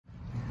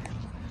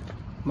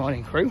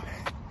Morning crew,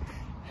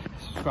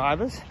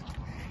 subscribers,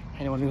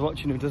 anyone who's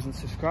watching who doesn't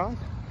subscribe,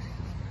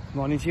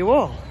 morning to you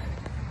all.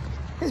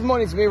 It's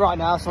morning to me right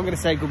now, so I'm going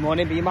to say good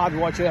morning, but you might be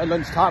watching at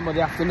lunchtime or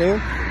the afternoon,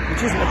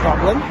 which isn't a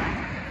problem.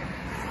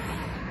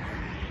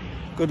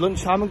 Good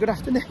lunchtime and good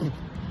afternoon,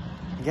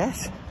 I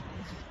guess.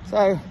 So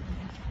I'm going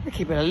to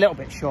keep it a little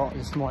bit short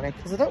this morning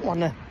because I don't want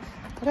to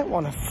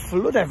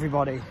flood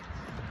everybody.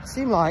 It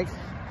seems like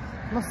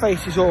my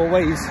face is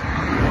always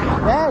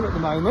there at the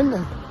moment.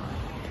 And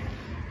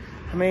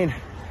I mean,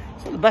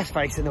 it's not the best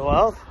face in the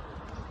world,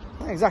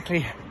 not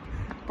exactly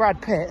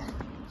Brad Pitt,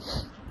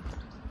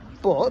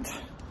 but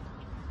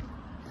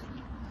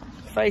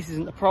the face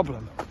isn't the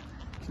problem.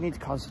 You need to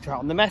concentrate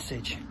on the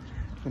message.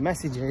 The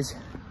message is,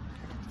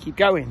 keep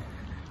going,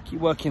 keep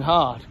working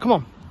hard, come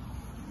on.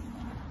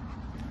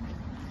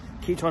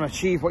 Keep trying to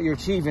achieve what you're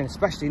achieving,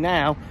 especially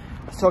now.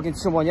 I was talking to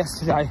someone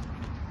yesterday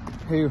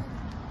who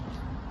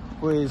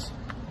was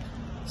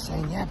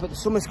saying, yeah, but the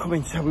summer's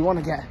coming, so we want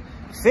to get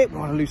fit, we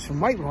want to lose some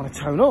weight, we want to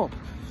tone up.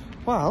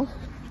 Well,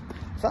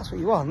 if that's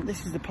what you want,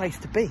 this is the place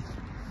to be.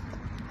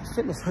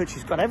 Fitness Hutch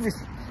has got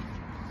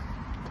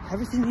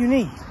everything you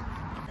need.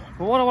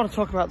 But what I want to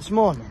talk about this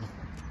morning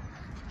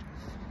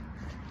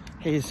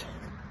is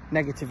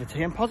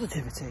negativity and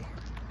positivity.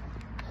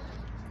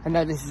 I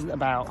know this isn't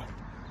about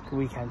the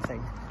weekend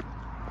thing.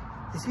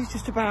 This is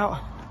just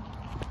about,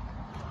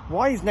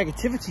 why is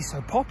negativity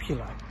so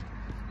popular?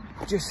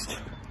 I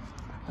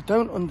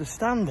don't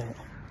understand it.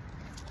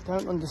 I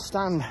don't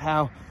understand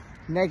how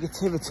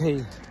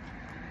negativity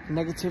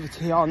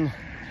on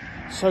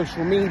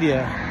social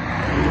media,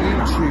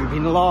 on YouTube,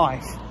 in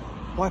life,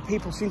 why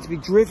people seem to be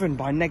driven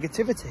by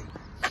negativity.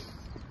 I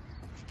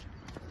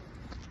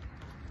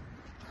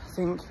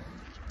think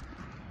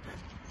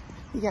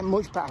you get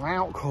much better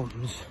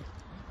outcomes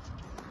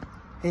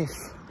if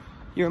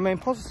you remain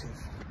positive.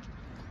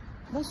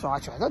 And that's what I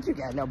try. I do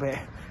get a little bit,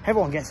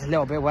 everyone gets a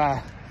little bit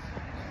where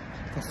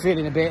they're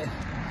feeling a bit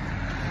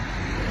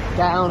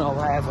down or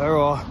whatever,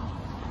 or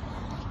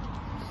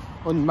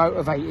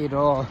unmotivated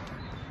or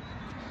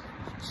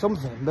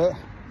something, but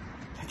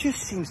there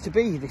just seems to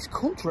be this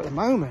culture at the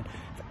moment.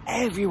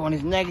 Everyone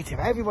is negative,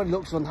 everybody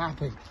looks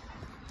unhappy,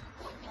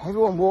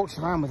 everyone walks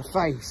around with a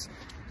face.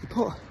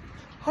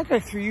 I go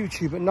through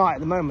YouTube at night at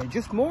the moment,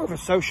 just more of a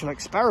social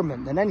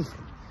experiment than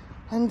anything.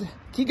 And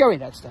keep going,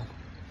 Dexter.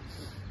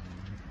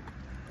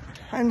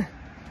 And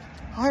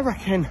I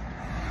reckon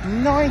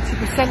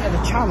 90% of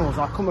the channels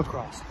I come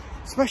across,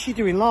 especially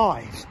doing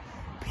lives,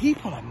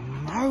 people are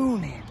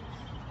moaning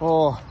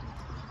or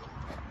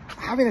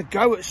having a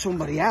go at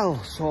somebody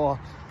else or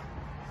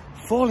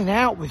falling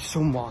out with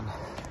someone.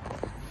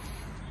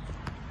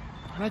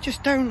 And I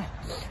just don't,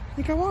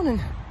 you go on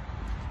and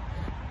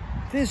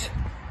there's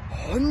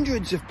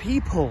hundreds of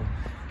people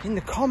in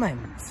the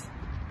comments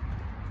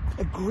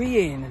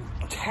agreeing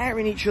and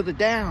tearing each other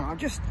down.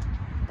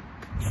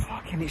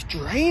 It's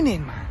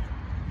draining, man.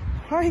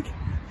 Like,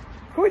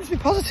 why just be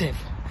positive?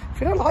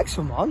 If you don't like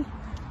someone,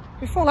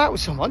 if you fall out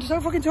with someone, just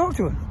don't fucking talk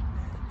to them.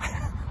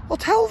 Or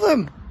tell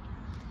them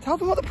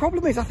what the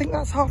problem is. I think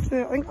that's half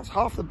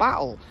the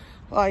battle.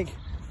 Like,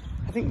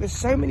 I think there's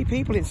so many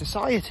people in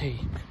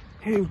society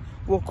who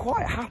will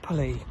quite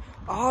happily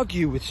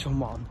argue with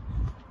someone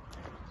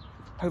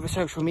over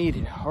social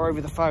media or over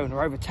the phone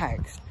or over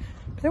text,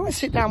 but they won't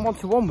sit down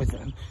one-to-one with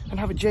them and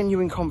have a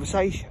genuine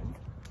conversation.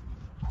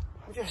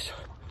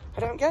 I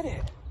don't get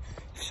it.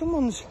 If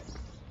someone's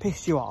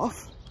pissed you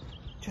off,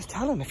 just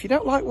tell them. If you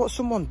don't like what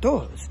someone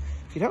does,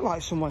 if you don't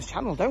like someone's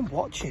channel, don't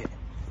watch it.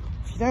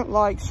 If you don't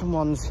like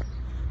someone's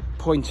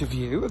point of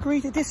view,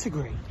 agree to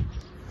disagree.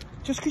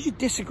 Just because you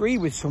disagree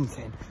with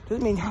something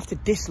doesn't mean you have to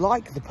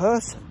dislike the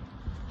person.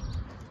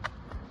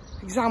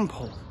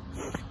 Example,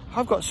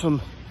 I've got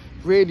some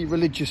really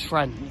religious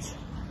friends.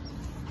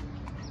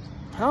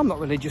 I'm not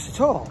religious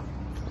at all,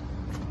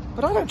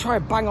 but I don't try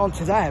and bang on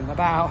to them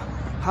about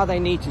how they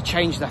need to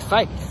change their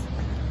faith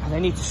and they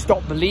need to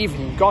stop believing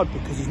in God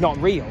because he's not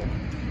real.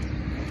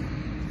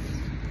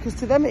 Because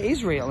to them it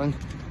is real, and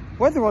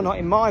whether or not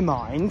in my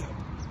mind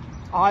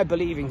I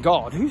believe in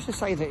God, who's to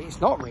say that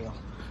it's not real?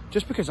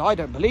 Just because I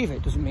don't believe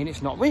it doesn't mean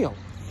it's not real.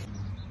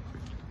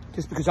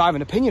 Just because I have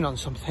an opinion on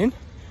something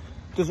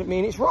doesn't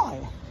mean it's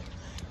right.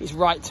 It's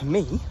right to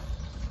me.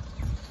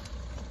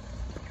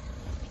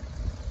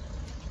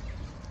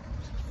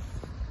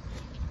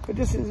 It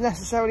doesn't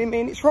necessarily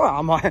mean it's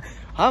right.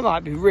 I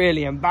might be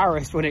really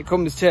embarrassed when it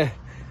comes to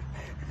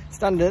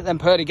standing at them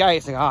pearly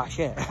gates and oh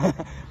shit,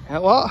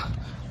 what?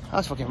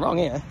 That's fucking wrong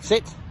here,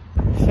 sit.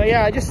 So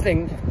yeah, I just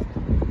think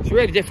it's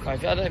really difficult.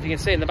 I don't know if you can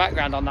see in the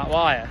background on that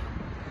wire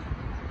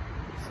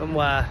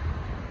somewhere,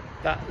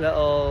 that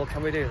little,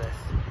 can we do this?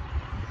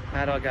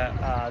 How do I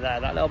go? There,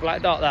 that little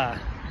black dot there.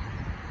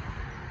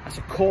 That's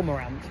a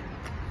cormorant.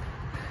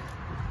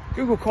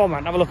 Google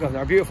cormorant, have a look over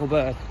there, a beautiful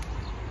bird.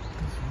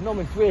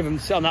 Normally 3 of them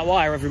sit on that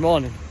wire every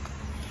morning.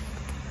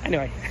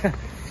 Anyway,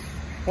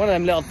 one of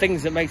them little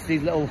things that makes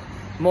these little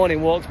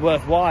morning walks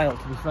worthwhile,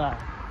 to be fair.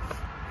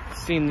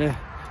 Seeing the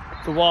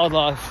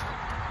wildlife,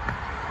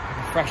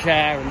 and the fresh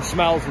air and the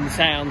smells and the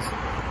sounds.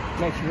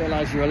 makes you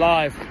realise you're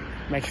alive,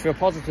 makes you feel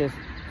positive.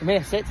 Come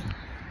here, sit,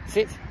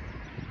 sit,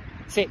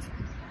 sit.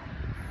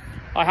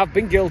 I have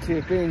been guilty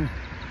of being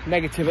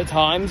negative at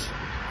times,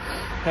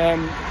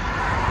 and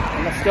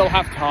I still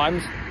have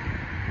times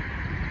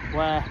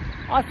where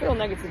I feel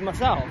negative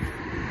myself,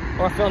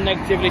 or I feel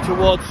negatively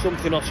towards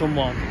something or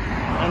someone,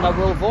 and I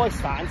will voice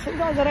that. And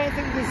sometimes I don't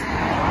think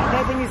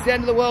it's the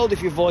end of the world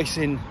if you're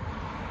voicing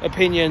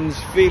opinions,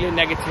 feeling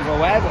negative or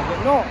whatever,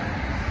 but not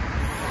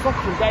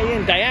fucking day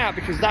in, day out,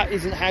 because that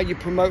isn't how you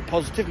promote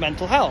positive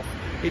mental health.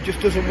 It just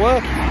doesn't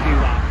work if you do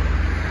that.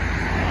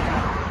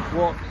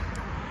 What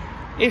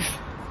if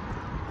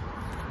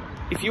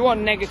you are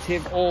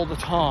negative all the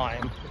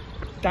time,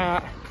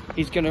 that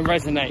is going to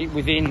resonate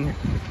within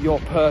your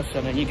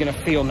person and you're going to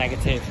feel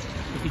negative.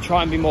 If you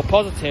try and be more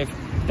positive,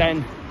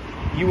 then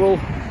you will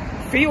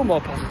feel more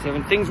positive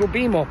and things will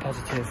be more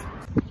positive.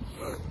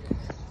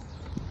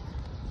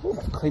 Oh,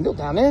 I've cleaned up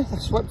down here. I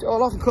swept it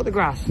all off and cut the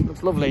grass.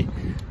 Looks lovely.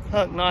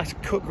 Look, nice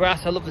cut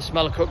grass. I love the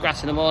smell of cut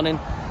grass in the morning.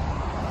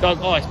 Dog,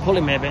 oh, it's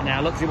pulling me a bit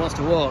now. Looks like he wants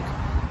to walk.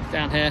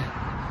 Down here,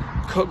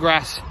 cut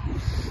grass.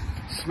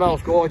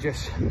 Smells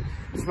gorgeous.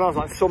 It smells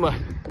like summer.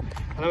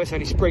 I know it's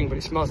only spring, but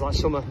it smells like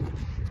summer.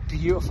 It's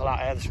beautiful out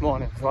here this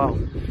morning as well.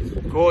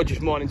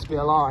 Gorgeous morning to be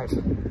alive.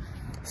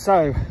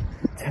 So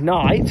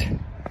tonight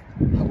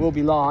I will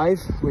be live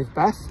with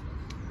Beth,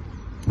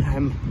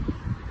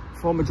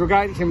 former drug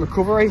addict in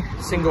recovery,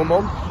 single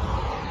mum,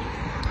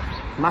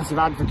 massive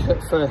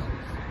advocate for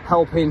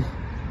helping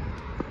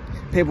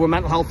people with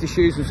mental health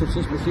issues and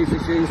substance misuse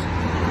issues.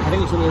 I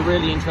think it's going to be a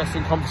really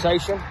interesting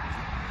conversation.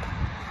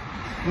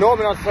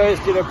 Normally on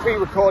Thursday the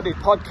pre-recorded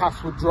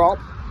podcast would drop,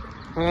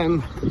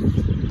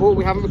 but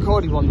we haven't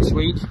recorded one this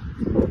week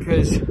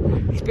because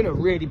it's been a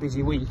really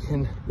busy week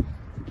and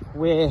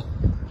we're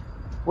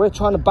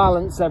trying to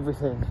balance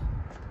everything.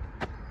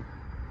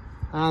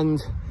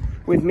 And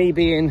with me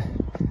being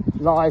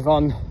live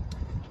on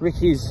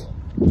Ricky's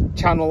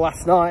channel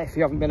last night, if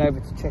you haven't been over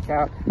to check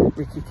out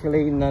Ricky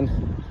Killeen,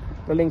 then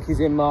the link is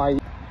in my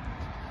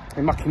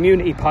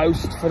community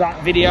post for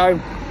that video.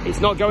 It's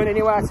not going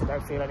anywhere, so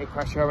don't feel any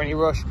pressure or any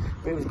rush,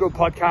 but it was a good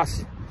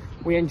podcast.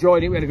 We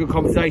enjoyed it, we had a good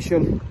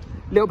conversation.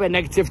 A little bit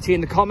of negativity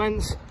in the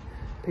comments.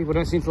 People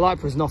don't seem to like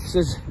prison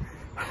officers.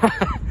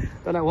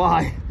 Don't know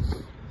why,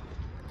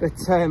 but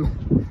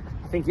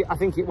I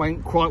think it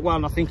went quite well,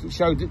 and I think it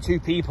showed that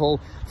two people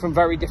from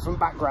very different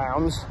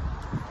backgrounds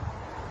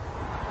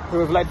who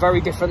have led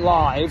very different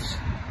lives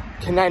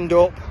can end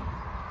up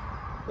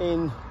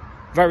in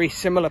very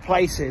similar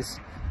places,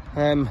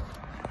 and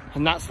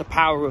that's the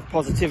power of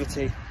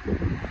positivity.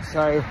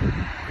 So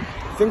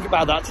think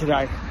about that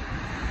today.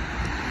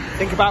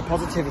 Think about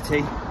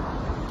positivity.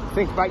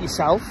 Think about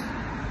yourself.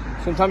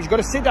 Sometimes you've got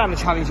to sit down and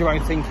challenge your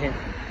own thinking.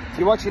 If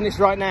you're watching this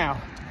right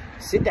now,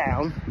 sit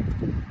down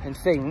and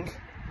think,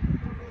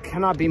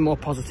 can I be more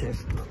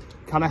positive?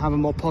 Can I have a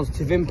more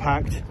positive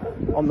impact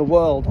on the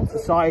world, on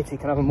society?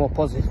 Can I have a more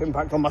positive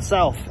impact on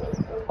myself,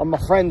 on my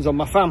friends, on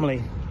my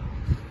family?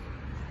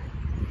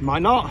 You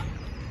might not.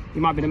 You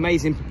might be an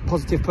amazing,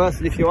 positive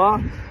person. If you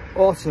are,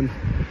 awesome.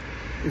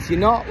 If you're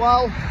not,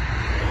 well,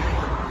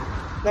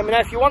 let me know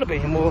if you want to be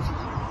and we'll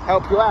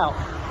help you out.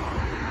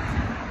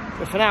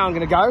 But for now, I'm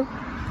going to go.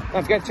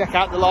 Don't forget to check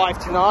out the live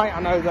tonight.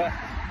 I know that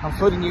I'm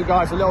flooding you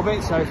guys a little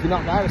bit, so if you're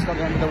not there, it's not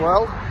the end of the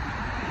world.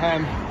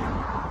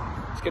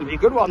 It's going to be a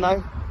good one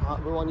though.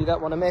 The one you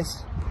don't want to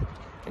miss.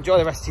 Enjoy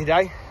the rest of your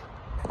day.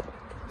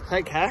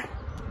 Take care.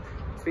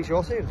 Speak to you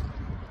all soon.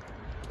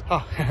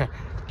 Oh,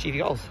 GV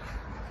goals.